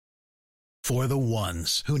For the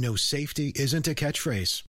ones who know safety isn't a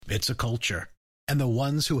catchphrase, it's a culture. And the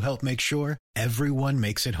ones who help make sure everyone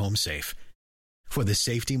makes it home safe. For the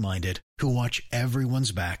safety-minded who watch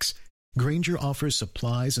everyone's backs, Grainger offers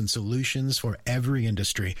supplies and solutions for every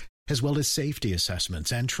industry, as well as safety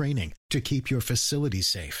assessments and training to keep your facilities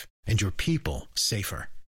safe and your people safer.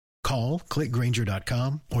 Call, click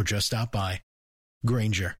Grainger.com, or just stop by.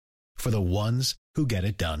 Grainger, for the ones who get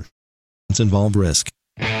it done. Involve risk.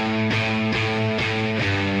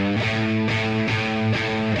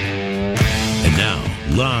 And now,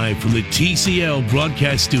 live from the TCL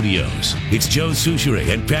broadcast studios, it's Joe Souchere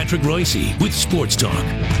and Patrick Royce with Sports Talk.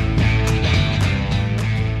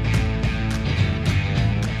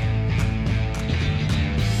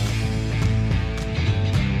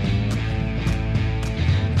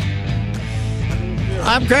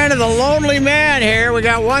 I'm kind of the lonely man here. We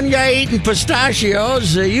got one guy eating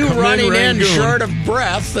pistachios, you running in short of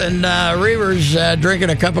breath, and Reaver's drinking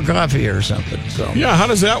a cup of coffee or something. So yeah, how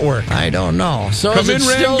does that work? I don't know. So Come is it in,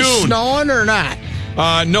 still Rangoon. snowing or not?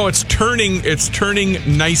 No, it's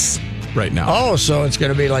turning nice right now. Oh, so it's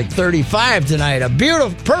going to be like 35 tonight. A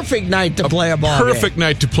beautiful, perfect night to play a ball game. Perfect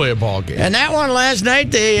night to play a ball game. And that one last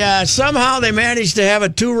night, they somehow they managed to have a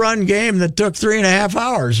 2-run game that took 3.5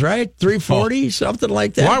 hours, right? 3:40, something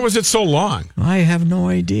like that. Why was it so long? I have no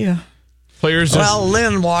idea. Players. Well,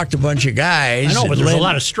 Lynn walked a bunch of guys. I know, but there's Lynn, a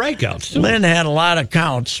lot of strikeouts, too. Lynn had a lot of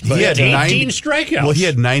counts. But He had 18 90 strikeouts. Well, he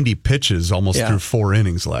had 90 pitches almost Yeah. through 4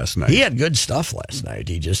 innings last night. he had good stuff last night.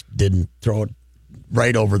 He just didn't throw it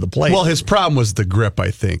right over the plate. Well, his problem was the grip,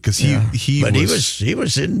 I think, because he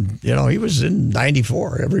was in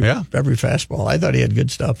 94 every fastball. I thought he had good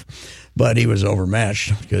stuff, but he was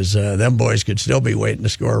overmatched because them boys could still be waiting to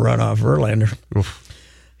score a run off Verlander. Oof.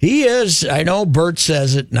 He is. I know Bert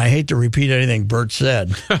says it, and I hate to repeat anything Bert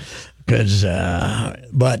said,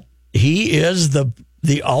 but he is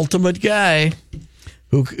the ultimate guy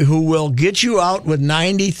who will get you out with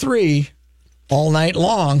 93 all night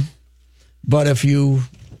long. But if you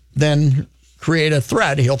then create a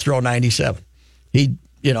threat, he'll throw 97. He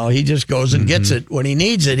just goes and gets it when he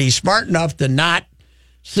needs it. He's smart enough to not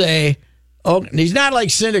say, oh, he's not like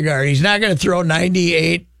Syndergaard. He's not going to throw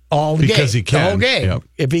 98 all the Because game, he can. the whole game. Yep.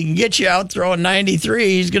 If he can get you out throwing 93,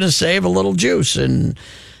 he's going to save a little juice. And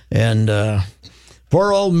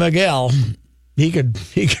poor old Miguel, he could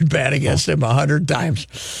bat against him 100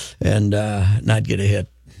 times and not get a hit.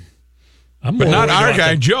 But not our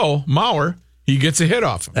guy, Joe Mauer. He gets a hit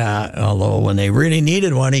off him. Although when they really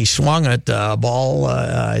needed one, he swung at ball,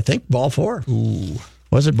 I think ball 4. Ooh.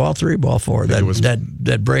 Was it ball 3, ball 4?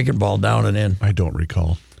 That breaking ball down and in. I don't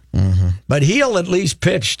recall. Mm-hmm. But he'll at least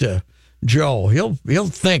pitch to Joe. He'll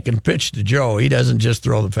think and pitch to Joe. He doesn't just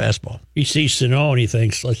throw the fastball. He sees Sano and he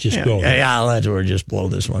thinks, let's just go. We'll just blow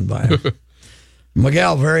this one by him.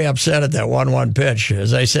 Miguel very upset at that 1-1 pitch.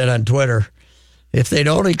 As I said on Twitter, if they'd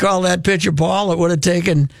only called that pitch a ball, it would have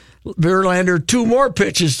taken Verlander 2 more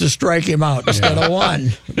pitches to strike him out instead of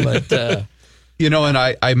 1. But and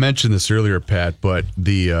I mentioned this earlier, Pat, but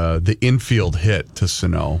the infield hit to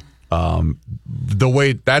Sano, the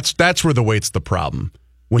weight that's where the weight's the problem.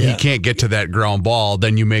 When he can't get to that ground ball,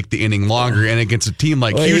 then you make the inning longer, and against a team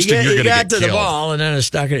like Houston, you're going to get killed. He got to the ball and then it's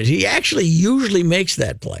stuck in it. He actually usually makes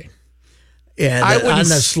that play. And on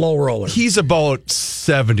the slow roller. He's about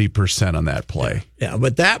 70% on that play. Yeah,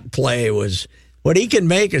 but that play was what he can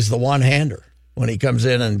make is the one-hander when he comes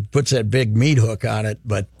in and puts that big meat hook on it.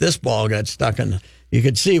 But this ball got stuck in. You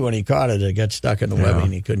could see when he caught it, it got stuck in the webbing.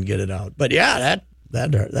 And he couldn't get it out. But yeah,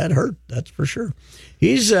 that hurt. That's for sure.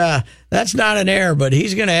 He's that's not an error, but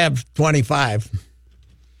he's going to have 25.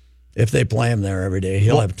 If they play him there every day,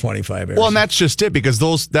 he'll have 25 errors. Well, and that's just it, because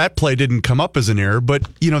that play didn't come up as an error, but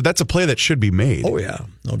that's a play that should be made. Oh yeah,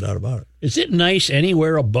 no doubt about it. Is it nice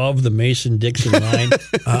anywhere above the Mason-Dixon line?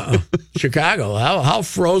 Chicago, how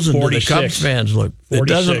frozen 46. do the Cubs fans look?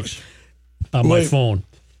 46 on my phone.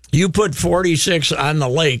 You put 46 on the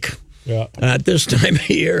lake. Yeah. At this time of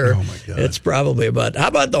year, oh my God. It's probably about. How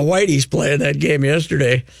about the Whiteys playing that game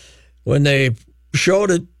yesterday when they showed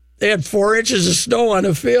it? They had 4 inches of snow on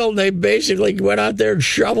the field, and they basically went out there and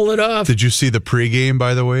shoveled it off. Did you see the pregame,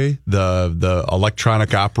 by the way? The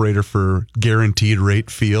electronic operator for Guaranteed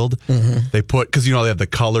Rate Field. Mm-hmm. They put, because they have the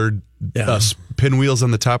colored pinwheels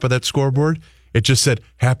on the top of that scoreboard. It just said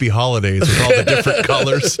 "Happy Holidays" with all the different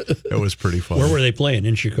colors. It was pretty fun. Where were they playing?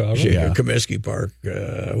 In Chicago? Comiskey Park,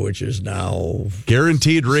 which is now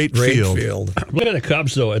Guaranteed Rate Field. Look at the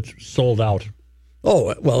Cubs, though. It's sold out.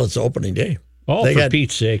 Oh, well, it's opening day. Oh, for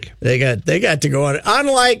Pete's sake. They got to go on.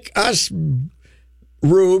 Unlike us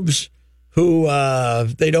rubes who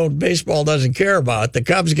baseball doesn't care about, the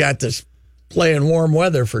Cubs got this play in warm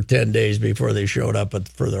weather for 10 days before they showed up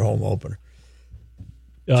for their home opener.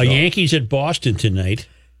 Yankees at Boston tonight.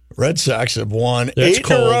 Red Sox have won That's 8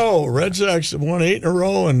 cold. in a row. Red Sox have won 8 in a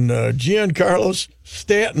row, and Giancarlo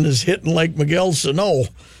Stanton is hitting like Miguel Sano.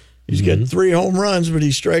 He's getting 3 home runs, but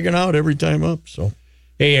he's striking out every time up. So,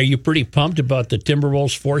 Hey, are you pretty pumped about the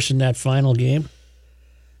Timberwolves forcing that final game?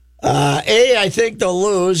 A, I think they'll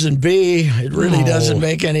lose, and B, it really doesn't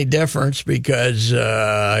make any difference because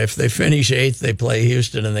if they finish 8th, they play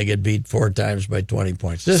Houston and they get beat 4 times by 20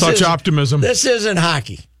 points. Such optimism. This isn't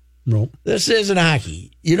hockey. No. This isn't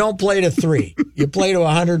hockey. You don't play to 3. You play to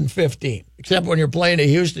 115. Except when you're playing to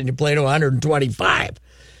Houston, you play to 125.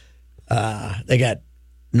 They got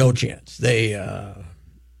no chance. They. Can't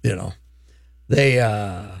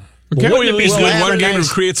we at least win one game to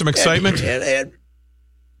create some excitement?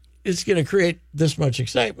 It's going to create this much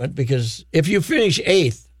excitement because if you finish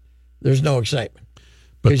 8th, there's no excitement.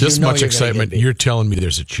 But 'Cause this you know much you're gonna get excitement, beat. you're telling me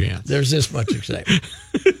there's a chance. There's this much excitement.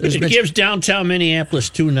 It gives downtown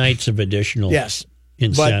Minneapolis 2 nights of additional Yes.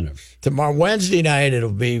 incentives. But tomorrow, Wednesday night,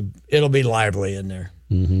 it'll be lively in there.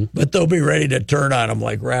 Mm-hmm. But they'll be ready to turn on them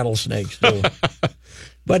like rattlesnakes too.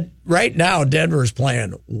 But right now, Denver's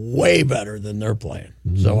playing way better than they're playing.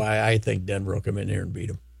 Mm-hmm. So I think Denver will come in here and beat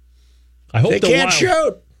them. I hope They can't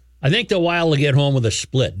shoot. I think the Wild will get home with a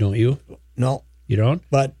split, don't you? No, You don't?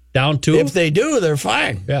 but Down 2? if they do, they're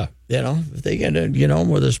fine. Yeah. You know, if they get home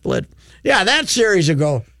with a split. Yeah, that series will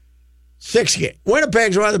go 6 games.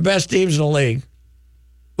 Winnipeg's one of the best teams in the league,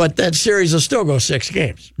 but that series will still go 6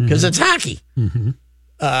 games because it's hockey. Mm-hmm.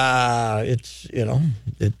 It's,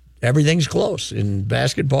 everything's close. In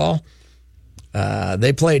basketball,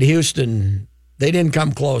 they played Houston. They didn't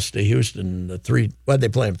come close to Houston. They play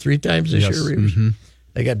them 3 times this year, Reavers? Mm-hmm.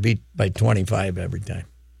 They got beat by 25 every time.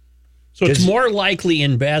 So it's more likely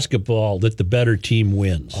in basketball that the better team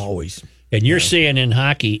wins. Always. And you're saying in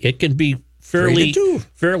hockey, it can be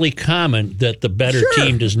fairly common that the better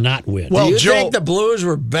team does not win. Well, do you think the Blues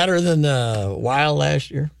were better than the Wild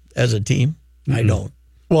last year as a team? Mm-hmm. I don't.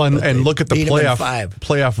 Well, and look at the beat 'em in 5.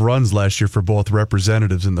 playoff runs last year for both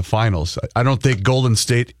representatives in the finals. I don't think Golden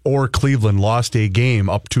State or Cleveland lost a game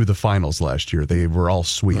up to the finals last year. They were all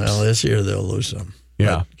sweeps. Well, this year they'll lose some.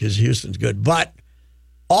 Yeah. Because Houston's good. But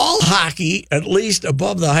all hockey, at least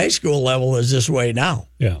above the high school level, is this way now.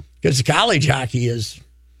 Yeah. Because college hockey is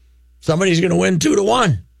somebody's going to win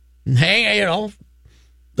 2-1. And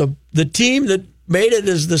the team that made it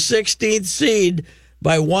as the 16th seed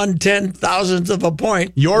by 1/10,000th of a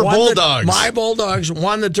point. Your Bulldogs. My Bulldogs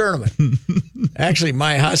won the tournament. Actually,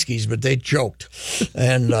 my Huskies, but they choked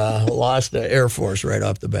and lost to Air Force right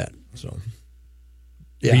off the bat. So,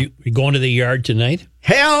 yeah. Are you going to the yard tonight?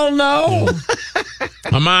 Hell no.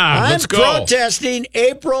 Come on, let's go. I'm protesting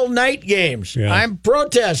April night games. Yeah. I'm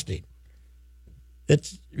protesting.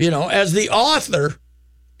 It's, as the author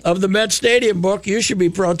of the Met Stadium book, you should be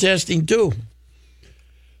protesting too.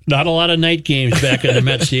 Not a lot of night games back in the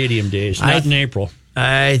Met Stadium days. Not in April.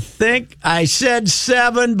 I think I said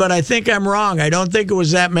 7, but I think I'm wrong. I don't think it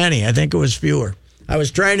was that many. I think it was fewer. I was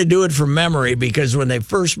trying to do it from memory because when they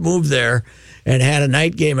first moved there and had a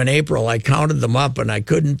night game in April, I counted them up and I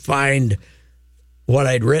couldn't find what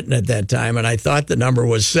I'd written at that time, and I thought the number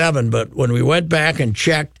was 7. But when we went back and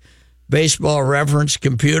checked Baseball Reference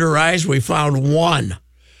computerized, we found 1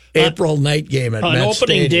 April night game at On Met opening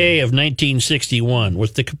Stadium. day of 1961,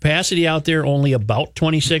 was the capacity out there only about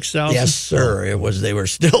 26,000? Yes, sir. It was. They were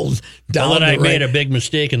still down. Well, then I the made right- a big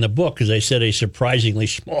mistake in the book because I said a surprisingly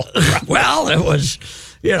small crowd. Well, it was,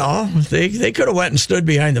 they could have went and stood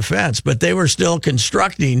behind the fence, but they were still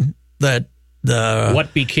constructing the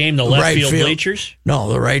What became the left right field field. bleachers?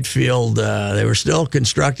 No, the right field. They were still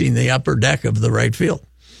constructing the upper deck of the right field.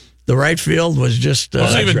 The right field was just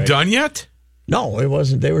Wasn't even done yet? No, it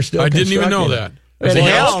wasn't. They were still. I didn't even know constructing that. it. They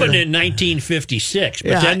And opened in 1956,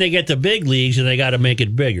 but Yeah. then they get the big leagues and they got to make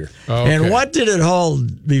it bigger. Oh, okay. And what did it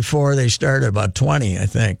hold before they started? About 20, I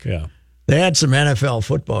think. Yeah. They had some NFL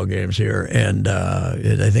football games here, and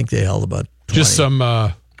I think they held about 20. Just some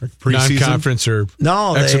Preseason? non-conference or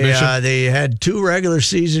No, exhibition? they had 2 regular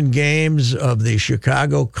season games of the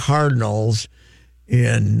Chicago Cardinals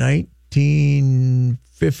in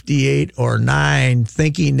 1958 or 9,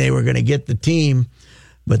 thinking they were going to get the team,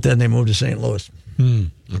 but then they moved to St. Louis.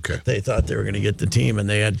 Okay. They thought they were going to get the team, and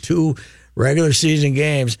they had 2 regular season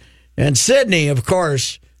games. And Sidney, of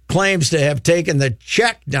course, claims to have taken the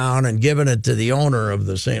check down and given it to the owner of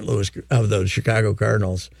the Chicago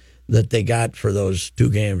Cardinals that they got for those 2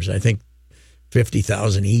 games. I think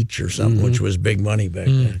 $50,000 each or something, which was big money back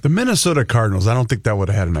then. The Minnesota Cardinals, I don't think that would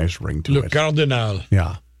have had a nice ring to Le it. Cardinal.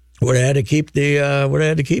 Yeah. Would have had to keep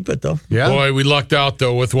it though. Yeah. Boy, we lucked out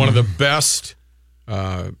though with one of the best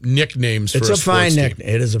nicknames. It's for a fine sports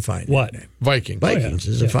nickname. It is a fine What? nickname. Vikings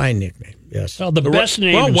is a fine nickname. Yes. Well, the best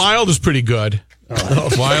name. Well, Wild is pretty good.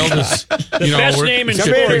 Wild is The best name in Come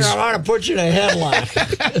in here, sports. I want to put you in a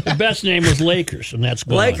headlock. The best name was Lakers, and that's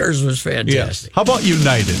gone. Lakers was fantastic. Yes. How about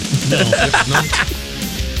United?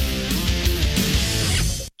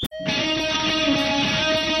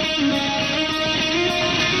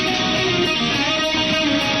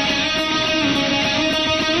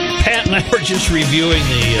 Pat and I were just reviewing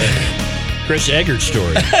the Chris Eggert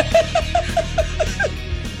story.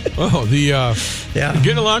 Oh, Yeah. you're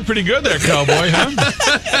getting along pretty good there, cowboy, huh?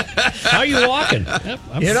 How you walking? Yep,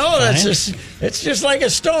 I'm That's fine. it's just like a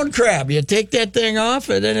stone crab. You take that thing off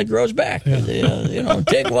and then it grows back.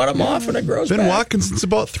 Take one of them off and it grows Been back. walking since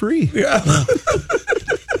about 3. Yeah.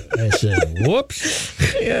 I said, whoops.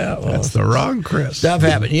 Yeah. Well, That's the wrong Chris. stuff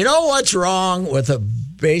happens. You know what's wrong with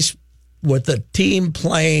a team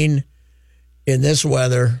playing in this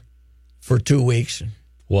weather for 2 weeks?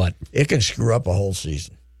 What? It can screw up a whole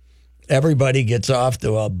season. Everybody gets off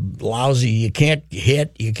to a lousy. You can't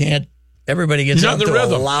hit. You can't. Everybody gets You're off not in to the a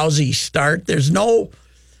rhythm. lousy start. There's no.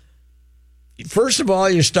 First of all,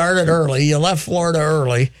 you started early. You left Florida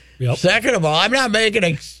early. Yep. Second of all, I'm not making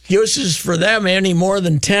excuses for them any more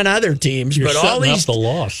than 10 other teams. You're but setting up the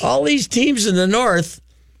loss. all these teams in the North,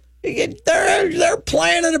 they're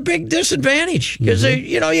playing at a big disadvantage because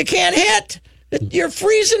you can't hit. You're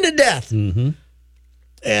freezing to death,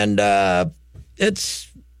 and it's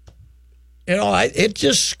it's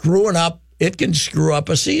just screwing up. It can screw up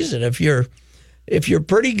a season if you're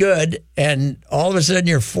pretty good, and all of a sudden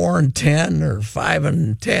you're 4-10 or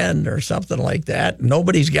 5-10 or something like that.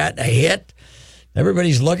 Nobody's gotten a hit.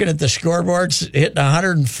 Everybody's looking at the scoreboards, hitting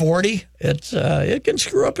 140. It can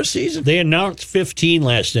screw up a season. They announced 15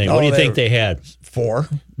 last night. What do you think they had? 4,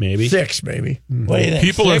 Maybe 6, maybe. What do you think?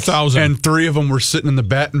 People are 1,000. And 3 of them were sitting in the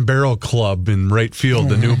Bat and Barrel Club in right field,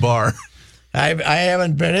 the new bar. I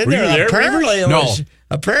haven't been in Were you there. there,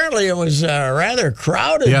 Apparently, it was rather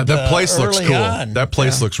crowded. Yeah, that place looks early cool. on. That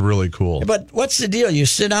place looks really cool. But what's the deal? You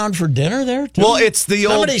sit down for dinner there? Too? Well, it's the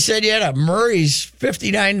old. Somebody said you had a Murray's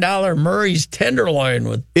 $59 Murray's tenderloin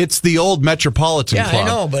with. It's the old Metropolitan Yeah, Club. I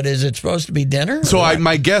know, but is it supposed to be dinner? So or what?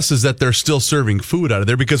 my guess is that they're still serving food out of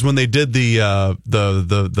there because when they did the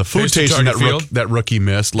food Taste of tasting Target Field? that rookie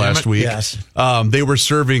missed last it. week, Yes. they were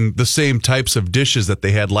serving the same types of dishes that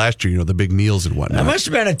they had last year. The big meals and That whatnot. must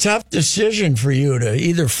have been a tough decision for you to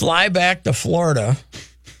either fly back to Florida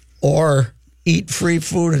or eat free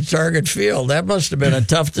food at Target Field. That must have been a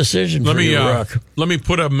tough decision for you, Rook. Let me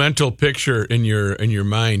put a mental picture in your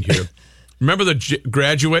mind here. Remember the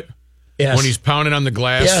Graduate? Yes. When he's pounding on the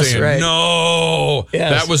glass Yes, saying, right. "No,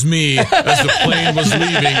 Yes. that was me," as the plane was leaving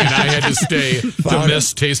and I had to stay to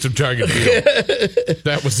miss Taste of Target Field.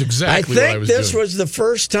 That was I exactly what I think was this doing. was the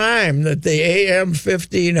first time that the AM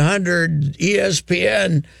 1500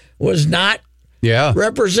 ESPN was not Yeah,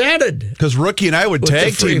 represented. because Rookie and I would With the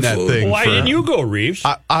tag free team that food. thing. Why didn't you go, Reeves?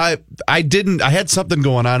 I didn't. I had something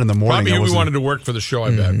going on in the morning. Probably I we wasn't- wanted to work for the show,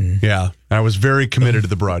 I bet. Yeah, I was very committed to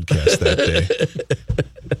the broadcast that day.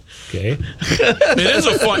 Okay.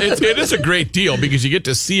 It is a great deal because you get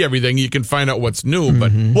to see everything. You can find out what's new,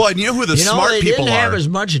 but Well, and you know who the smart they people didn't have are. as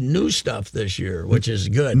much new stuff this year, which is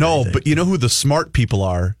good. I No, think. but you know who the smart people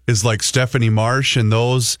are is like Stephanie Marsh and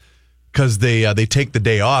those because they take the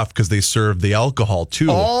day off because they serve the alcohol too.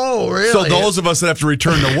 Oh, really? So those of us that have to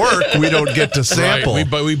return to work, we don't get to sample.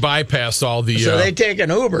 right, we bypass all the. So they take an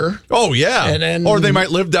Uber. Oh yeah, And then- or they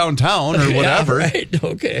might live downtown or whatever. Yeah, right.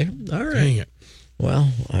 Okay. All right. Dang it. Well,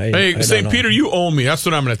 I Hey, don't St. know. Peter, you owe me. That's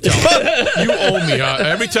what I'm going to tell you. You owe me.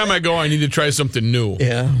 Every time I go, I need to try something new.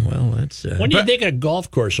 Yeah. Well, that's. When do you think a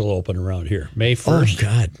golf course will open around here? May Oh 1st?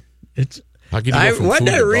 God, it's. How can you go from What food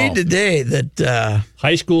did I to read golf? today that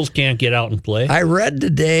High schools can't get out and play. I read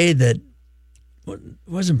today that it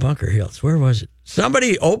wasn't Bunker Hills. Where was it?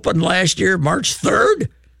 Somebody opened last year, March 3rd.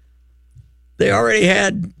 They already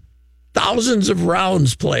had thousands of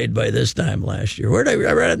rounds played by this time last year. I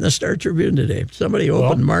read it in the Star Tribune today. Somebody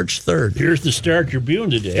opened March 3rd. Here's the Star Tribune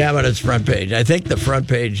today. Yeah, but it's front page. I think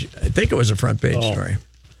it was a front page Oh. story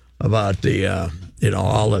about the,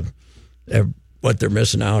 all the, what they're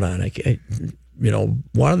missing out on.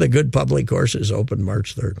 One of the good public courses opened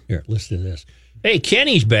March 3rd. Here, listen to this. Hey,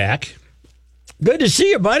 Kenny's back. Good to see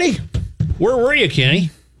you, buddy. Where were you, Kenny?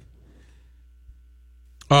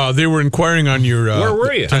 They were inquiring on your. Where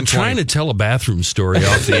were you? I'm trying to tell a bathroom story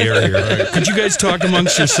off the air here. Could you guys talk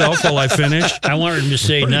amongst yourself while I finish? I wanted him to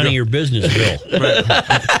say none of your business, Bill. Right.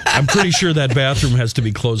 I'm pretty sure that bathroom has to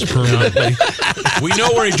be closed permanently. We know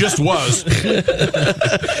where he just was,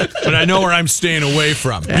 but I know where I'm staying away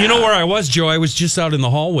from. You know where I was, Joe? I was just out in the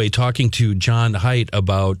hallway talking to John Haidt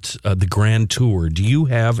about the Grand Tour. Do you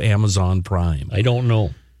have Amazon Prime? I don't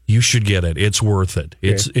know. You should get it. It's worth it.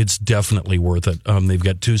 It's definitely worth it. They've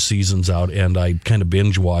got 2 seasons out, and I kind of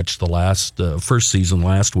binge watched the first season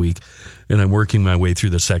last week, and I'm working my way through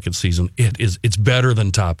the second season. It's better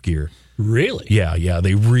than Top Gear. Really? Yeah.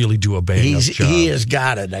 They really do a bang up job. He has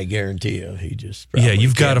got it. I guarantee you. He just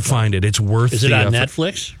you've got to find it. It's worth. Is it on effort.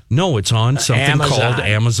 Netflix? No, it's on something called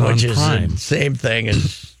Amazon which Prime. Is the same thing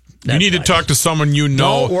as Netflix. You need to talk to someone you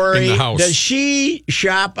know Don't worry. in the house. Does she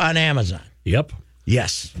shop on Amazon? Yep.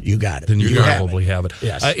 Yes, you got it. Then you have probably it. have it.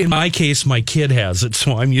 Yes. In my case, my kid has it,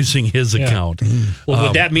 so I'm using his account. Well,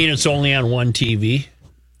 would that mean it's only on one TV?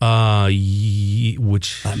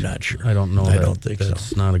 Which I'm not sure. I don't know. I don't think that's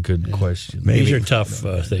so. not a good question. Maybe. These are tough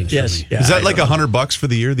things. Yes. For me. Yeah, Is that I like know. $100 for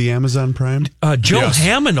the year, the Amazon Prime? Joe Yes.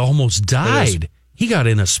 Hammond almost died. He got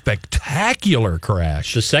in a spectacular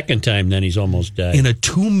crash The second time, then he's almost died. in a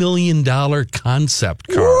 $2 million concept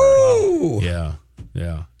car. Woo! Yeah.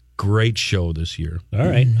 Great show this year. All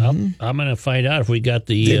right. I'm going to find out if we got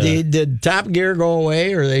the. Did Top Gear go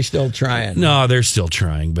away, or are they still trying? No, they're still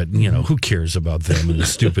trying, but who cares about them and the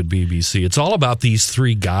stupid BBC? It's all about these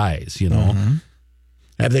 3 guys.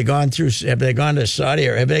 Have they gone to Saudi,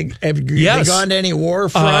 or have they Yes. gone to any war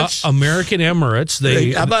fronts? American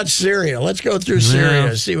Emirates. How about Syria? Let's go through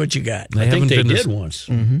Syria. See what you got. I think they been did once.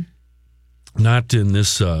 not in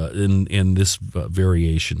this in this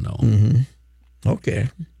variation. No. Okay.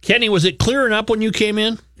 Kenny, was it clearing up when you came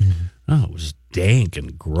in? Oh, it was dank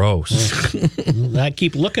and gross. I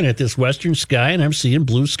keep looking at this western sky, and I'm seeing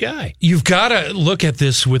blue sky. You've got to look at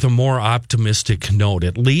this with a more optimistic note.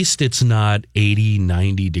 At least it's not 80,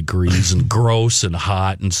 90 degrees and gross and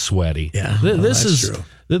hot and sweaty. Yeah, This that's is true.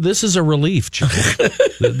 This is a relief, Joe.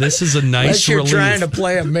 This is a nice Unless you're relief. trying to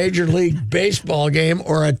play a Major League Baseball game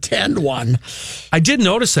or attend one. I did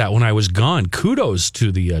notice that when I was gone. Kudos to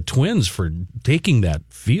the Twins for taking that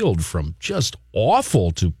field from just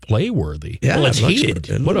awful to play worthy. Yeah, Well, it's it looks heated.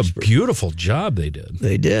 pretty- it What looks a pretty- beautiful job they did.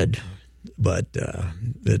 They did, but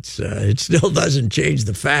it still doesn't change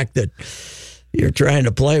the fact that you're trying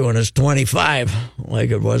to play when it's 25, like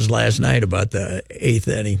it was last night about the 8th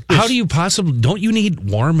inning. How do you possibly? Don't you need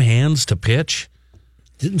warm hands to pitch?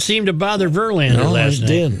 Didn't seem to bother Verlander No, last I night.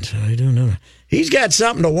 didn't. I don't know. He's got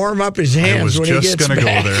something to warm up his I hands was when he just gets going to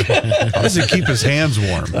back. go there. How does he keep his hands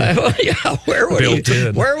warm? Yeah, where Built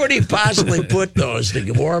in. would he possibly put those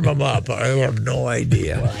to warm them up? I have no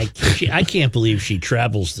idea. I can't believe she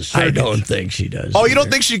travels the I circuit. don't think she does. Oh, you don't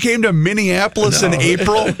think she came to Minneapolis in No.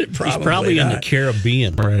 April? He's probably in the not.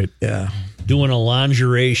 Caribbean Right. Yeah. doing a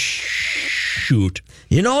lingerie shoot.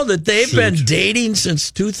 You know that they've been dating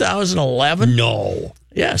since 2011? No.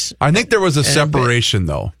 Yes. I think there was a separation,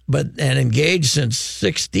 though. And engaged since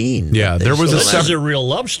 16. Yeah, there was So a This that's- is a real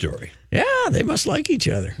love story. Yeah, they must like each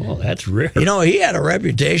other. Well, that's rare. You know, he had a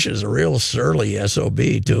reputation as a real surly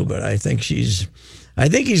SOB too, but I think he's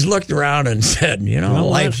looked around and said,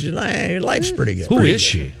 life's pretty good. Who is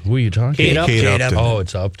she? Who are you talking? Kate about? Kate Upton. Upton. Oh,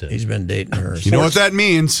 it's Upton. He's been dating her. You know what that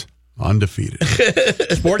means? Undefeated.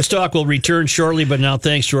 Sports Talk will return shortly, but now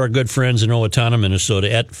thanks to our good friends in Owatonna,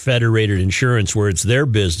 Minnesota at Federated Insurance, where it's their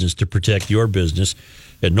business to protect your business.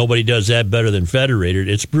 And nobody does that better than Federated.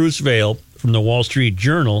 It's Bruce Vail from the Wall Street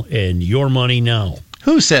Journal and Your Money Now.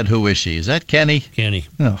 Who said who is she? Is that Kenny? Kenny.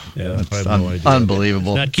 Oh, Yeah, that's I have no idea.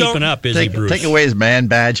 unbelievable. Not keeping up, is he, Bruce? Take away his man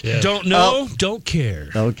badge. Don't know, don't care.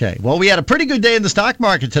 Okay. Well, we had a pretty good day in the stock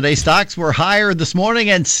market today. Stocks were higher this morning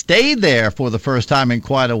and stayed there for the first time in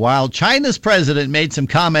quite a while. China's president made some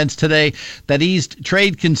comments today that eased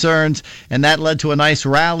trade concerns, and that led to a nice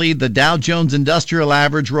rally. The Dow Jones Industrial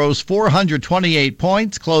Average rose 428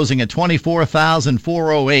 points, closing at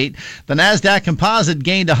 24,408. The Nasdaq Composite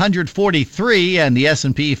gained 143, and the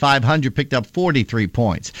S&P 500 picked up 43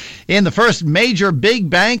 points. In the first major big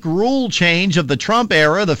bank rule change of the Trump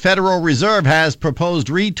era, the Federal Reserve has proposed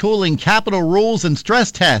retooling capital rules and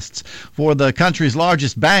stress tests for the country's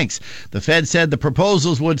largest banks. The Fed said the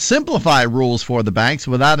proposals would simplify rules for the banks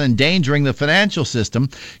without endangering the financial system.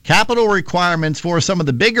 Capital requirements for some of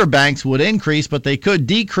the bigger banks would increase, but they could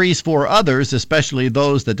decrease for others, especially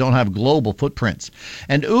those that don't have global footprints.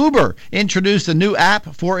 And Uber introduced a new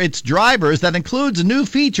app for its drivers that includes includes new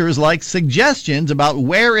features like suggestions about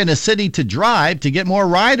where in a city to drive to get more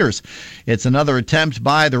riders. It's another attempt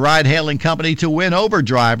by the ride-hailing company to win over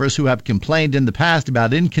drivers who have complained in the past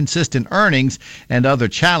about inconsistent earnings and other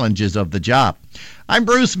challenges of the job. I'm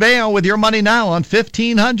Bruce Vail with your Money Now on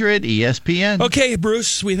 1500 ESPN. Okay,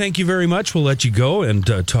 Bruce, we thank you very much. We'll let you go and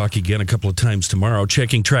talk again a couple of times tomorrow.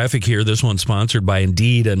 Checking traffic here. This one's sponsored by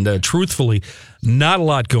Indeed. And truthfully, not a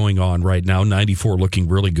lot going on right now. 94 looking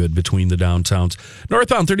really good between the downtowns.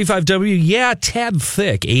 Northbound 35W, yeah, tad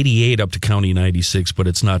thick. 88 up to County 96, but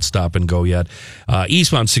it's not stop and go yet.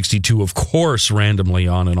 Eastbound 62, of course, randomly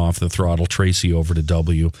on and off the throttle. Tracy over to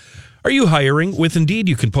W. Are you hiring? With Indeed,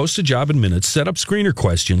 you can post a job in minutes, set up screener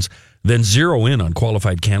questions, then zero in on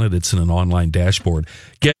qualified candidates in an online dashboard.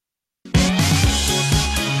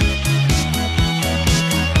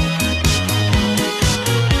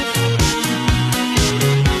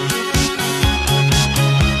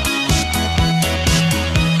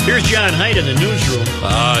 Here's John Haidt in the newsroom.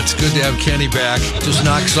 It's good to have Kenny back. Just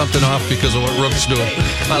knock something off because of what Rook's doing.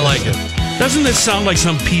 I like it. Doesn't this sound like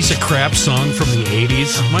some piece of crap song from the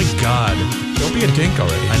 80s? My God. Don't be a dink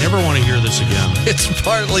already. I never want to hear this again. It's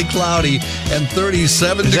partly cloudy and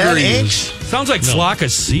 37 degrees. Sounds like Flock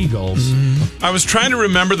of Seagulls. I was trying to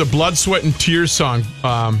remember the Blood, Sweat, and Tears song.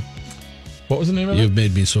 What was the name of it? You've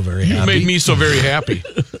made me so very happy. You made me so very happy.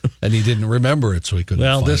 And he didn't remember it, so he couldn't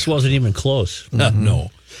Well, find this it. wasn't even close. No.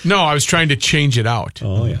 No, I was trying to change it out.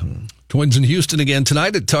 Oh, yeah. Twins in Houston again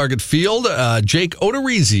tonight at Target Field. Jake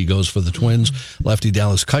Odorizzi goes for the Twins. Lefty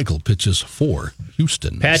Dallas Keuchel pitches for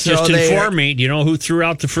Houston. Pat So just they- informed me. Do you know who threw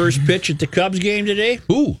out the first pitch at the Cubs game today?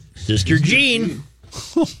 Ooh. Sister Jean.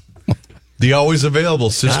 The always available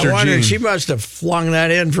Sister I wondered, Jean. she must have flung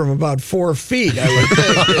that in from about 4 feet, I would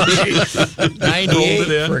think.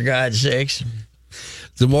 98, for God's sakes.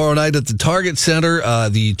 Tomorrow night at the Target Center,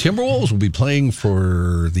 the Timberwolves will be playing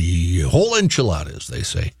for the whole enchiladas, they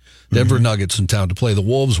say. Denver Nuggets in town to play the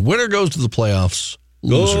Wolves. Winner goes to the playoffs.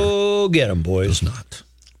 Loser Go get them, boys. does not.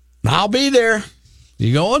 I'll be there.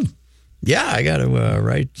 You going? Yeah, I got to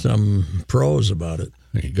write some prose about it.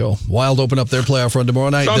 There you go. Wild open up their playoff run tomorrow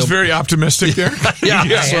night. Sounds very optimistic there.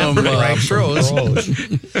 Yeah, some pros.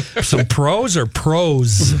 Some pros or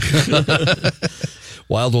pros?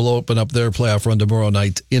 Wild will open up their playoff run tomorrow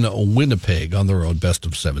night in Winnipeg on the road. Best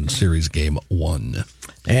of 7 series game 1.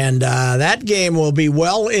 And that game will be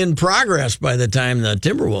well in progress by the time the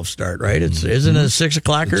Timberwolves start, right? Isn't it a 6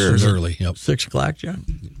 o'clocker? It's early, yep. 6 o'clock, John?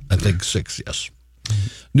 I think 6, yes.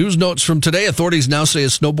 News notes from today. Authorities now say a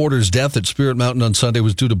snowboarder's death at Spirit Mountain on Sunday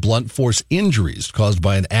was due to blunt force injuries caused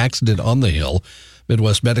by an accident on the hill.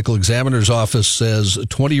 Midwest Medical Examiner's Office says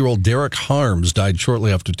 20-year-old Derek Harms died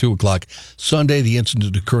shortly after 2 o'clock Sunday, the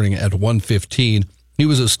incident occurring at 1:15. He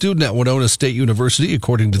was a student at Winona State University,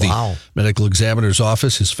 according to the Medical Examiner's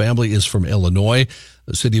Office. His family is from Illinois.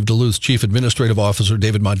 The City of Duluth's Chief Administrative Officer,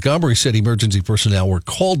 David Montgomery, said emergency personnel were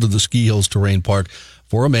called to the Ski Hills Terrain Park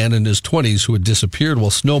for a man in his 20s who had disappeared while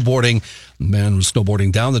snowboarding. The man was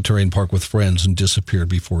snowboarding down the terrain park with friends and disappeared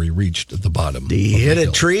before he reached the bottom. Did he hit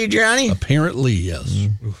a tree, Johnny? Apparently, yes.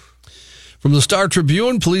 From the Star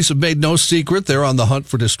Tribune, police have made no secret they're on the hunt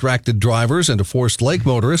for distracted drivers, and a Forest Lake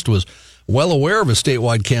motorist was well aware of a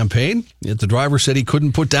statewide campaign. Yet the driver said he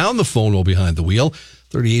couldn't put down the phone while behind the wheel.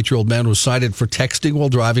 38-year-old man was cited for texting while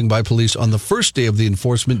driving by police on the first day of the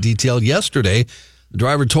enforcement detail yesterday. The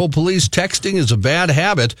driver told police texting is a bad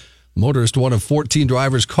habit. The motorist, one of 14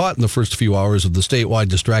 drivers caught in the first few hours of the statewide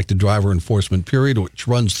distracted driver enforcement period, which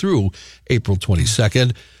runs through April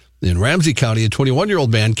 22nd. In Ramsey County, a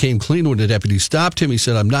 21-year-old man came clean when a deputy stopped him. He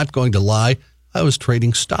said, "I'm not going to lie. I was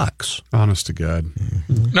trading stocks." Honest to God.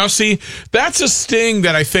 Now, see, that's a sting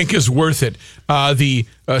that I think is worth it.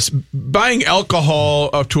 Buying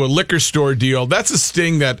alcohol to a liquor store deal, that's a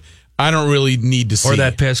sting that I don't really need to see. Or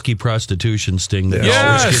that pesky prostitution sting that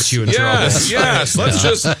always gets you in trouble. Yes. Let's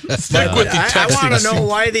just stick with the texting. I want to know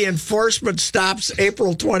why the enforcement stops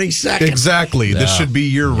April 22nd. Exactly. This should be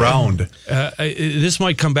year-round. This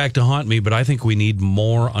might come back to haunt me, but I think we need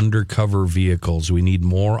more undercover vehicles. We need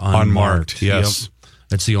more unmarked. Yes. Yep.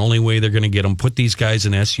 That's the only way they're going to get them. Put these guys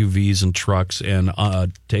in SUVs and trucks and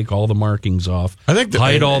take all the markings off. I think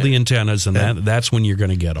hide all the antennas, and that's when you're going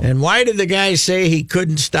to get them. And why did the guy say he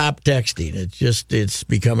couldn't stop texting? It's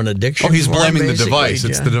become an addiction. Oh, he's for him, blaming the basically, device.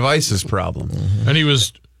 It's John. the device's problem. And he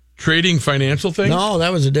was trading financial things? No,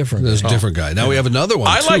 that was a different There's a different guy. Now we have another one,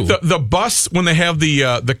 I too. like the bus when they have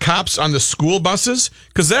the cops on the school buses,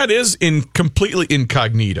 because that is completely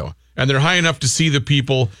incognito, and they're high enough to see the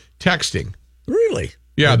people texting. Really?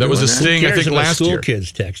 Yeah, that was a sting, I Cares think, about last school year.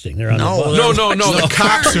 kids texting. They're on No, the bus. No, the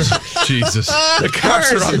cops are. Jesus. The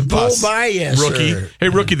cops are on the Pull bus. by you, Rookie. sir. Hey,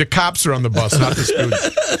 rookie, the cops are on the bus, not the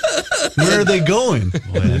students. Where are they going?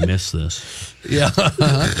 Boy, I miss this. Yeah.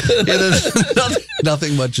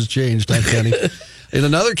 Nothing much has changed, huh, Kenny? In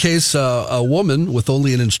another case, a woman with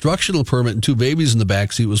only an instructional permit and 2 babies in the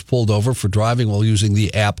backseat was pulled over for driving while using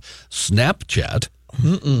the app Snapchat.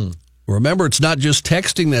 Remember, it's not just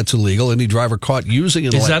texting that's illegal. Any driver caught using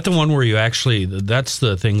it. Is that the one where you actually, that's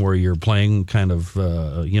the thing where you're playing kind of,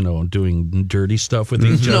 doing dirty stuff with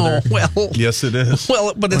each No, other? well. Yes, it is.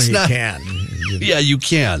 Well, but it's you not. can. Yeah, you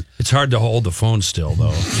can. It's hard to hold the phone still,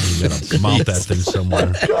 though. You got to mount that thing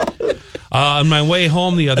somewhere. On my way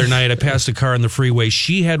home the other night, I passed a car on the freeway.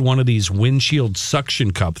 She had one of these windshield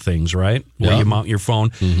suction cup things, right? Where you mount your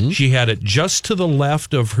phone. She had it just to the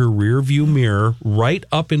left of her rear view mirror, right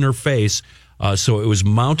up in her face. So it was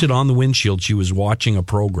mounted on the windshield. She was watching a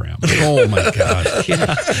program. Oh, my God.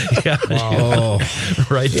 Yeah. Oh.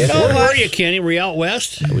 Right. Where were you, Kenny? Were you out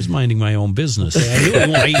west? I was minding my own business. He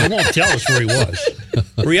won't tell us where he was.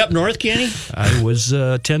 Were you up north, Kenny? I was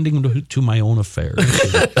tending to my own affairs.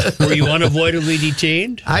 Were you unavoidably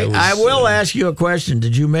detained? I will ask you a question.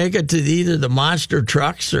 Did you make it to either the monster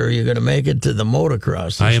trucks or are you going to make it to the motocross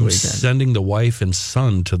this I am weekend? sending the wife and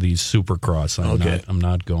son to the Supercross. I'm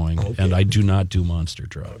not going, and I do not do monster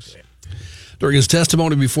trucks. During his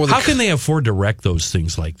testimony before the... How can they afford to wreck those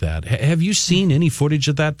things like that? Have you seen any footage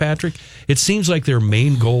of that, Patrick? It seems like their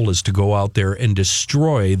main goal is to go out there and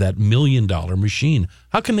destroy that $1 million machine.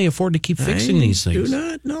 How can they afford to keep fixing these I things? do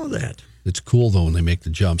not know that. It's cool, though, when they make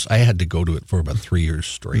the jumps. I had to go to it for about 3 years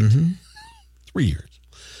straight. 3 years.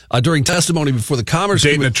 During testimony before the Commerce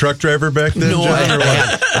Dating a truck driver back then? No, John, or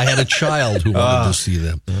what? I had a child who wanted to see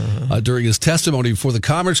them. During his testimony before the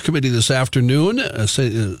Commerce Committee this afternoon,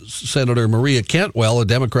 Senator Maria Cantwell, a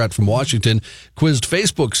Democrat from Washington, quizzed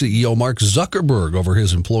Facebook CEO Mark Zuckerberg over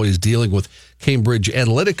his employees dealing with Cambridge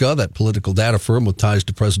Analytica, that political data firm with ties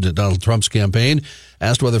to President Donald Trump's campaign.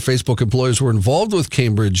 Asked whether Facebook employees were involved with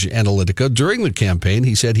Cambridge Analytica during the campaign,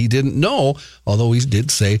 he said he didn't know, although he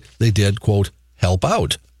did say they did, quote, help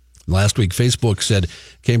out. Last week, Facebook said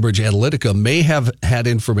Cambridge Analytica may have had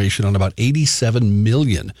information on about 87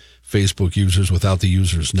 million Facebook users without the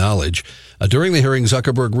user's knowledge. During the hearing,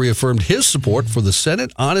 Zuckerberg reaffirmed his support for the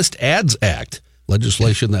Senate Honest Ads Act,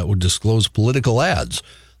 legislation that would disclose political ads.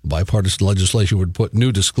 Bipartisan legislation would put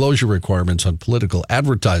new disclosure requirements on political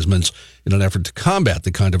advertisements in an effort to combat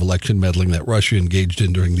the kind of election meddling that Russia engaged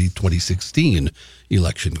in during the 2016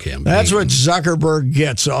 election campaign. That's what Zuckerberg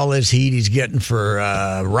gets, all this heat he's getting for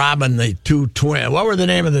robbing the 2 twins. What were the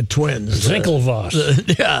name of the twins?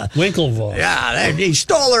 Winklevoss. Yeah. Winklevoss. Yeah, he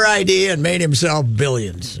stole their idea and made himself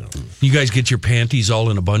billions. So. You guys get your panties all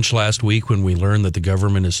in a bunch last week when we learned that the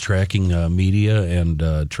government is tracking media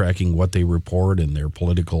and tracking what they report and their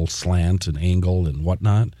political slant and angle and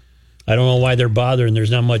whatnot. I don't know why they're bothering. There's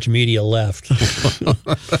not much media left.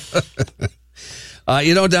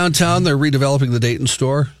 Downtown, they're redeveloping the Dayton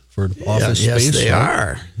store for office yes, space. they right?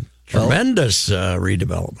 are. Tremendous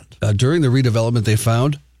redevelopment. During the redevelopment, they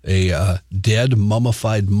found a dead,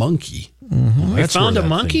 mummified monkey. They found a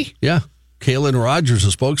monkey? Yeah. Kaylin Rogers, a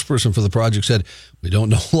spokesperson for the project, said, "We don't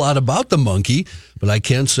know a lot about the monkey, but I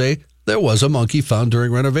can say there was a monkey found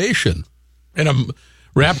during renovation." And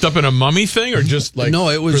wrapped up in a mummy thing, or just like no,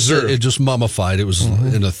 it was preserved? it just mummified. It was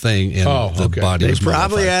in a thing, and the body They was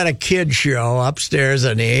probably mummified. had a kid show upstairs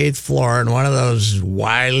on the 8th floor, and one of those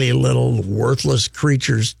wily little worthless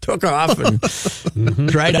creatures took off and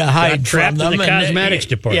tried to hide Got trapped from in them. the cosmetics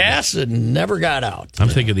department. Yes, and never got out. I'm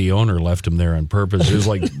thinking the owner left him there on purpose. It was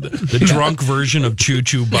like the drunk version of Choo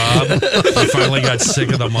Choo Bob. He finally got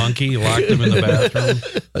sick of the monkey, locked him in the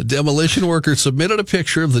bathroom. A demolition worker submitted a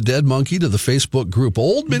picture of the dead monkey to the Facebook group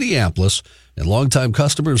Old Minneapolis, and longtime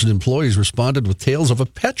customers and employees responded with tales of a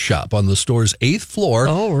pet shop on the store's 8th floor.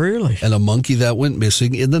 Oh, really? And a monkey that went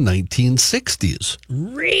missing in the 1960s.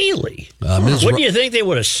 Really? Ms. Wouldn't you think they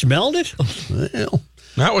would have smelled it? Well,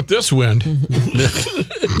 Not with this wind.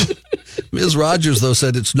 Ms. Rogers, though,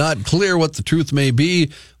 said it's not clear what the truth may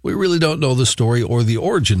be. We really don't know the story or the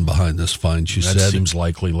origin behind this find, she That said. seems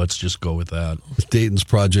likely. Let's just go with that. Dayton's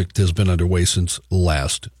project has been underway since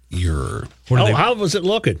last year. How was it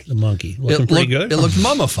looking, the monkey? Looking pretty good? It looked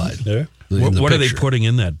mummified. Yeah. What are they putting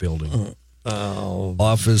in that building?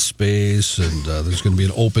 Office space, and there's going to be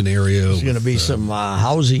an open area. There's going to be some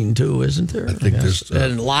housing, too, isn't there? I think there's,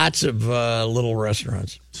 and lots of little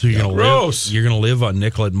restaurants. So you're gonna Gross. live. You're gonna live on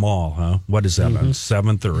Nicollet Mall, huh? What is that? On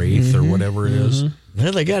 7th or 8th or whatever it is.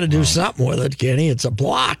 Well, they got to do something with it, Kenny. It's a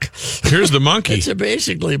block. Here's the monkey. It's a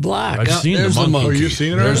basically block. I've seen there's the the monkey. monkey. Oh, you've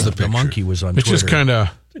seen it There's already? the The picture. monkey was on It's Twitter. just kind of.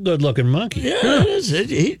 It's a good-looking monkey. Yeah,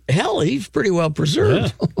 it is. Hell, he's pretty well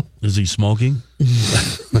preserved. Is he smoking?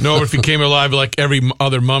 No, if he came alive like every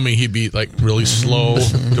other mummy, he'd be like really slow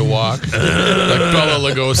to walk, like Bela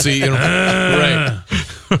Lugosi. You know?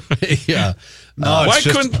 Right? Yeah. No, Why it's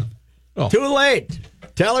just, couldn't? Too late.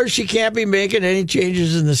 Tell her she can't be making any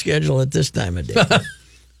changes in the schedule at this time of day.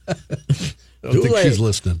 I don't think late. she's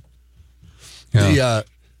listening. The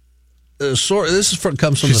this is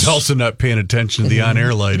comes from she's the also not paying attention to the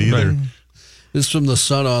on-air light either. This is from the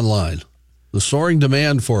Sun Online. The soaring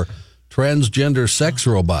demand for transgender sex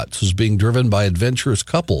robots is being driven by adventurous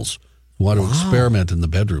couples who want to experiment in the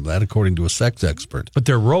bedroom. That, according to a sex expert. But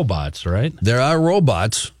they're robots, right? There are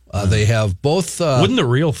robots. They have both. Wouldn't the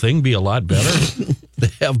real thing be a lot better? They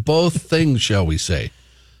have both things, shall we say?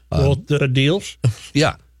 Both deals?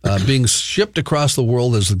 Yeah, being shipped across the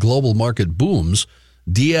world as the global market booms.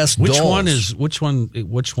 DS Which dolls.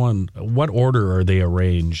 one? What order are they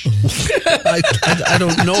arranged? I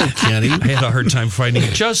don't know, Kenny. I had a hard time finding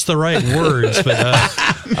just the right words, but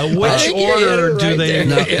which think you hit order it do right they?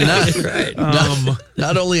 there.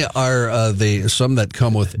 Not only are they some that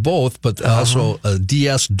come with both, but also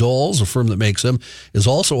DS Dolls, a firm that makes them, is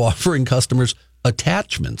also offering customers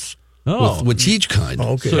attachments with each kind.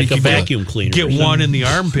 Okay. So Like you a can vacuum cleaner. Get one in the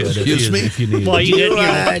armpit Excuse me? if you need. Well, it. you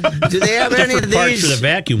get Do they have any of different parts these? for the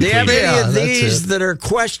vacuum Do they have cleaner. any Yeah, of that's these it. that are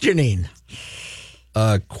questioning?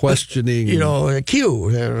 Questioning.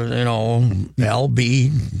 Q. L,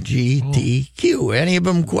 B, G, T, Q. Any of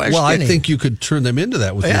them questioning? well, I think you could turn them into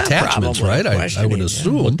that with Yeah, the attachments, probably right? I would questioning, yeah.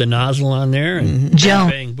 assume. Put the nozzle on there and Joe,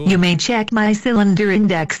 bang, boom. you may check my cylinder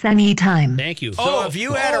index anytime. Thank you. So if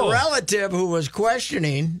you had a relative who was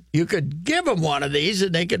questioning, you could give them one of these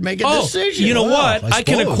and they could make a decision. You know what? I I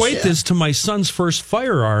can suppose, equate this to my son's first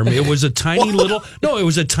firearm. It was a tiny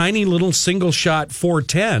little single shot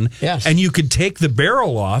 410. Yes. And you could take the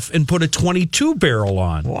barrel off and put a 22 barrel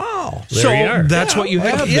on. Wow. So you are. that's what you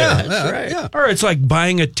have Yeah, there. that's right. Yeah. Or it's like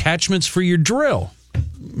buying attachments for your drill.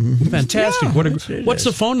 Fantastic. What's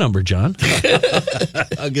the phone number, John?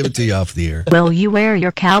 I'll give it to you off the air. Will you wear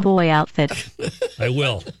your cowboy outfit? I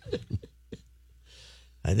will.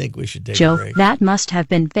 I think we should take a Joe, break. that must have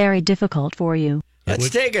been very difficult for you.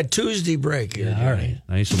 Let's take a Tuesday break here. All right.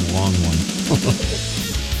 Nice and long one.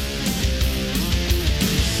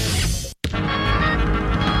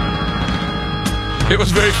 It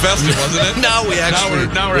was very festive, wasn't it? Now we're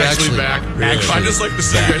actually back. I just like to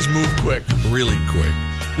see you guys move quick. really quick.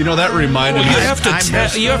 You know, that reminded You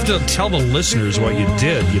me. have to tell the listeners what you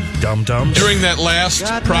did, you dum-dums. During that last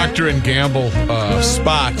Procter and Gamble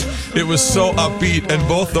spot, it was so upbeat, and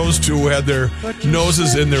both those two had their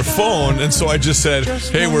noses in their phone, and so I just said,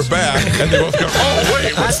 "Hey, we're back," and they both go, "Oh,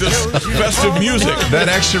 wait, what's this festive music?" That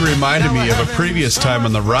actually reminded me of a previous time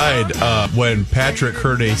on the ride when Patrick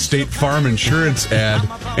heard a State Farm insurance ad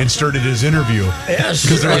and started his interview. Yes.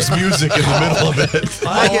 Because there was music in the middle of it.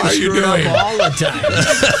 I get are you screwed up doing? all the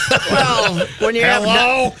time. Well, when you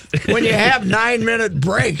have 9-minute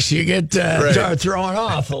breaks, you get thrown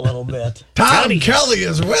off a little bit. Tom Kelly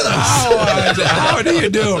is with us. How do you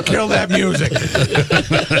do? Kill that music.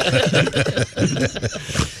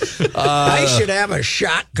 I should have a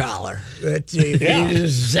shot collar. You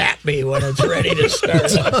just zap me when it's ready to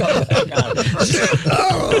start.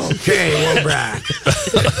 Okay, we're back.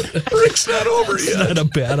 Rick's not over yet. Not a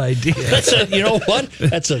bad idea. You know what?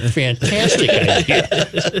 That's a fantastic idea.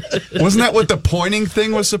 Wasn't that what the pointing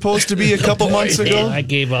thing was supposed to be a couple months ago? I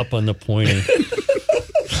gave up on the pointing.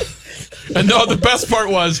 And no, the best part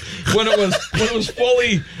was when it was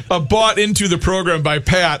fully bought into the program by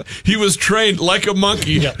Pat. He was trained like a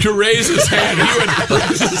monkey to raise his hand. He would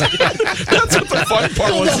raise his hand. That's what the fun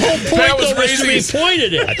part was. Pat was raising his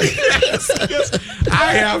pointed at. Yes.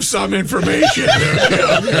 I have some information.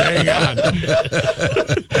 Hang on.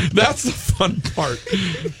 That's the fun part.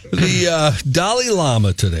 The Dalai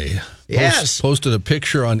Lama today posted a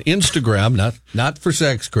picture on Instagram, not for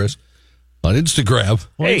sex, Chris, on Instagram,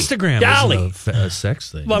 Well, Hey, Instagram Dolly. isn't a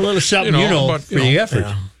sex thing. Well, a little something, but, for the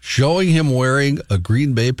effort. showing him wearing a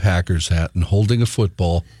Green Bay Packers hat and holding a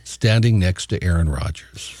football, standing next to Aaron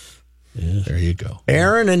Rodgers. There you go.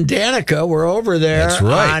 Aaron and Danica were over there That's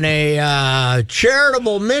right. on a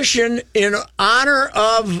charitable mission in honor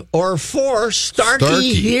of or for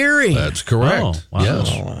Starkey Hearing. That's correct. Oh, wow.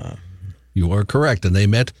 Yes. You are correct. And they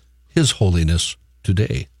met His Holiness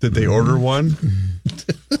today. Did they order one?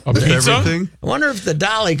 A With pizza? everything? I wonder if the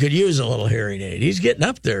Dolly could use a little hearing aid. He's getting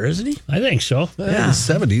up there, isn't he? I think so. In the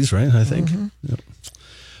 70s, right? I think. Yep.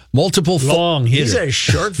 Multiple Long He's hitter. a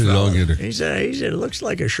short fella. Long hitter. He looks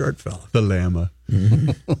like a short fella. The llama.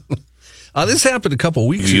 This happened a couple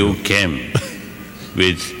weeks ago. You came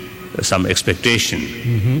with some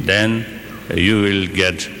expectation, then you will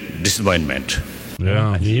get disappointment.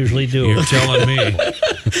 Yeah, You usually do. you're telling me.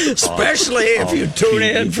 Especially if you tune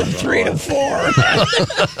in from 3 to 4.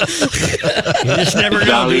 You just never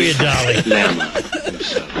know, do you, Dolly? Lama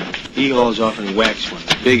himself. He hauls off and whacks one.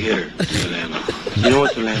 Big hitter, the Lama. You know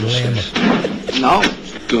what the Lama says? No.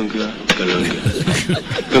 Gunga,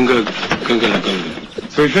 galunga. Gunga, gunga, la gunga.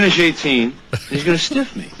 So we finish 18, and he's going to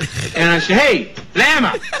stiff me. And I say, hey,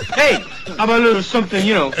 Lama, hey, how about a little something,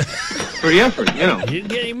 for the effort, You didn't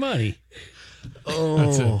get any money.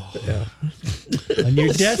 Oh, On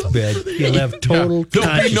your deathbed, you'll have total There'll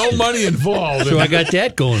be no consciousness. money involved. So I got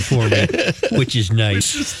that going for me, which is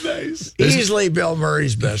nice. Easily Bill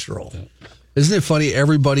Murray's best role. Isn't it funny?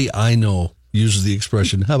 Everybody I know uses the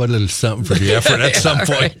expression, how about a little something for the effort at some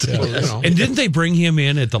point? And didn't they bring him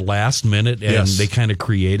in at the last minute and Yes. they kind of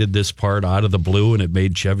created this part out of the blue and it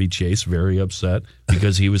made Chevy Chase very upset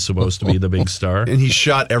because he was supposed to be the big star? And he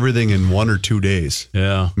shot everything in 1 or 2 days.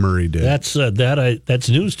 Yeah. Murray did. That's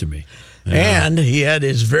news to me. And he had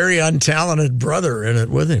his very untalented brother in it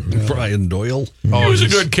with him. Brian Doyle. He was a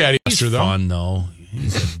good caddy master, though. Fun, though.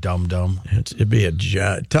 He's a dum-dum. It'd be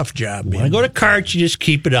a tough job. When I go to carts, you just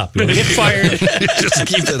keep it up. You don't get fired. Just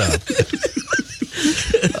keep it up.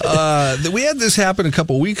 We had this happen a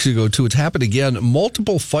couple weeks ago, too. It's happened again.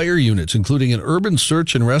 Multiple fire units, including an urban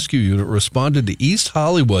search and rescue unit, responded to East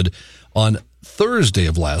Hollywood on Thursday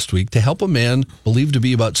of last week to help a man believed to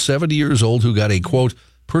be about 70 years old who got a, quote,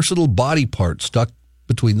 personal body part stuck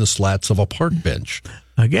between the slats of a park bench.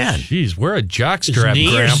 Again. Jeez, we're a His jockstrap, knee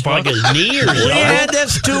or Grandpa. like his knee or We something. had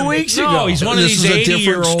this 2 weeks ago. No, he's one of This these is a different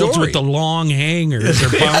 80-year-olds story. with the long hangers.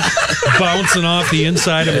 They're bouncing off the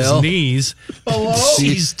inside of his knees.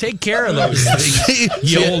 Jeez, take care of those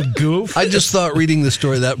things, you old goof. I just thought reading the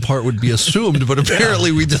story that part would be assumed, but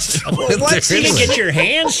apparently we just went what's there he You anyway. get your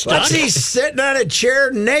hands stuck. What's he sitting on a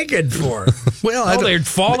chair naked for? Well, I Oh, don't, they're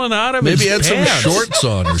falling out of maybe he his had pants. some shorts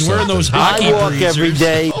on or He's something. wearing those hockey I walk breezers. every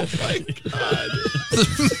day.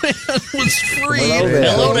 was free.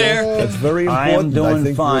 Hello there. That's very important. I am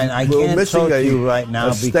doing fine. I can't talk to you right now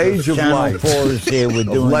because Channel 4 is here. We're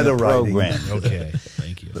doing the program. Okay,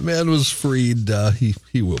 thank you. The man was freed.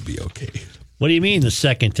 He will be okay. What do you mean the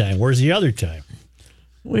second time? Where's the other time?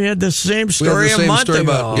 We had the same We story had the a same month story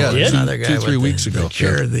ago. about- yeah, Did? Another guy 2-3 with weeks the ago.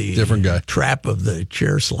 chair, Yeah, the different guy. trap of the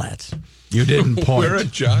chair slats. You didn't point. We're a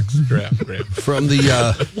jockstrap, Grandpa. From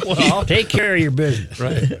the Well, take care of your business.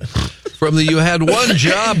 Right. from the you had one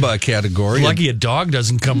job category. Lucky a dog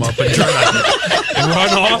doesn't come up and try to run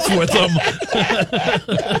off with them.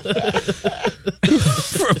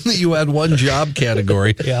 From the you had one job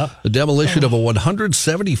category. Yeah. The demolition of a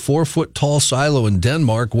 174-foot tall silo in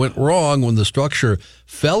Denmark went wrong when the structure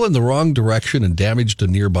fell in the wrong direction and damaged a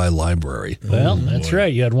nearby library. Well, that's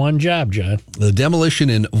right. You had one job, John. The demolition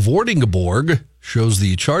in Vordingborg shows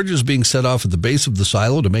the charges being set off at the base of the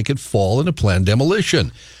silo to make it fall in a planned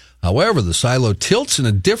demolition. However, the silo tilts in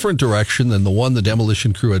a different direction than the one the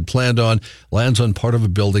demolition crew had planned on, lands on part of a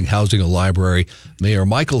building housing a library. Mayor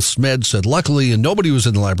Michael Smed said luckily nobody was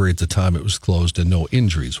in the library at the time it was closed and no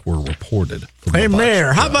injuries were reported. from Hey, the botched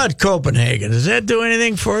Mayor, how job. about Copenhagen? Does that do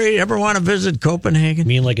anything for you? Ever want to visit Copenhagen?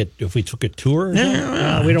 You mean like if we took a tour? Or something?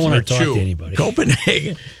 No, we don't want to talk to anybody.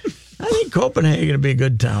 Copenhagen. I think Copenhagen would be a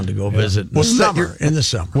good town to go visit in the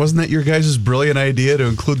summer. Wasn't that your guys' brilliant idea to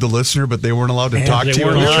include the listener, but they weren't allowed to And talk they to you?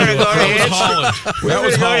 weren't We were allowed going to go to Holland. We were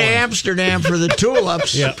going to go to Amsterdam for the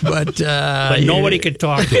tulips, Yeah. but But nobody could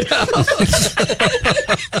talk to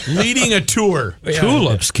us. Leading a tour.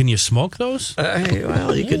 Tulips, can you smoke those?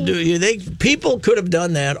 well, you could do. People could have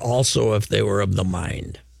done that also if they were of the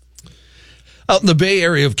mind. Out in the Bay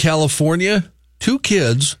Area of California, 2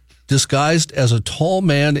 kids disguised as a tall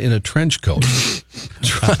man in a trench coat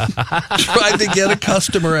tried to get a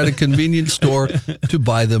customer at a convenience store to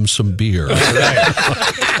buy them some beer.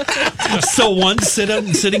 So one's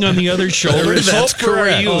sitting on the other shoulder. That's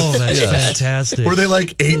correct. Oh, that's Yes. fantastic. Were they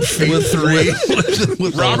like 8'3"?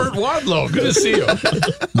 With Robert Wadlow, good to see you.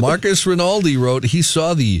 Marcus Rinaldi wrote he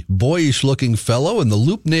saw the boyish-looking fellow in the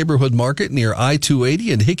Loop Neighborhood Market near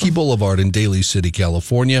I-280 and Hickey Boulevard in Daly City,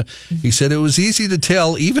 California. He said it was easy to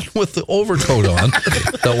tell, even with the overcoat on,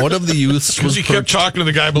 that one of the youths Because was he kept talking to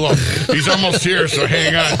the guy below. He's almost here, so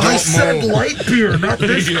hang on. Don't move. light beer, not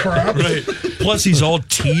this crap. Right. Plus, he's all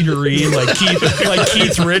teetery, like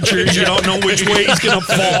Keith Richards. You don't know which way he's going to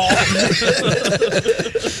fall.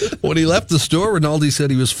 When he left the store, Rinaldi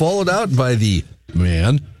said he was followed out by the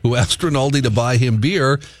man who asked Rinaldi to buy him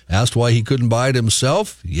beer asked why he couldn't buy it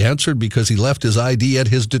himself. He answered because he left his ID at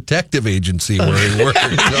his detective agency where he worked.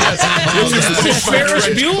 It's Ferris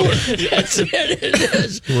Bueller. That's it. It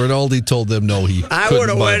is. Rinaldi told them no, he I couldn't would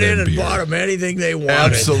have buy went in them and beer. bought them anything they wanted.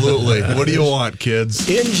 Absolutely. What do you want, kids?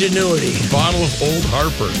 Ingenuity. Bottle of Old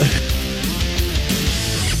Harper.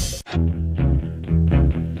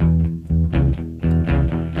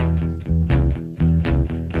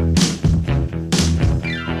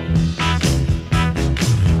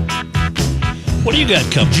 What do you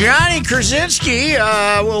got coming? Johnny Krasinski,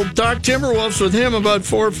 we'll talk Timberwolves with him about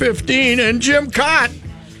 4:15, and Jim Cott,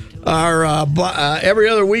 our every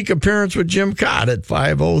other week appearance with Jim Cott at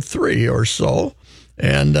 5:03 or so,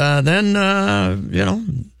 and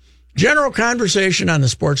then general conversation on the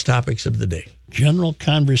sports topics of the day. General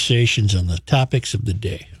conversations on the topics of the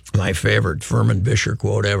day. My favorite Furman Bisher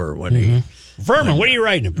quote ever when he Furman, what are you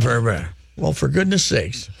writing about? Well, for goodness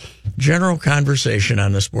sakes, general conversation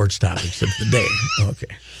on the sports topics of the day.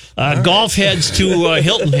 Okay. Golf heads to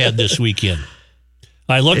Hilton Head this weekend.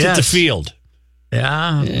 I looked at the field.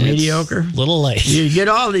 Yeah, mediocre. Little late. You get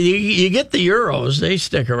you get the Euros; they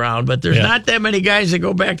stick around, but there's not that many guys that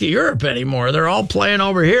go back to Europe anymore. They're all playing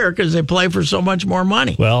over here because they play for so much more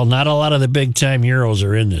money. Well, not a lot of the big time Euros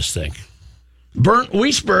are in this thing. Bernd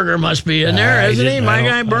Wiesberger must be in there, isn't he? My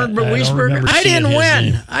guy, Bernd Wiesberger. I didn't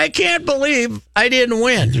win. I can't believe I didn't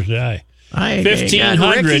win. I 1,500.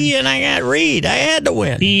 got Ricky and I got Reed. I had to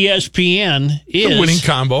win. ESPN is the winning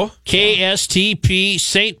combo. KSTP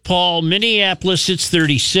St. Paul, Minneapolis. It's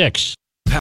 36.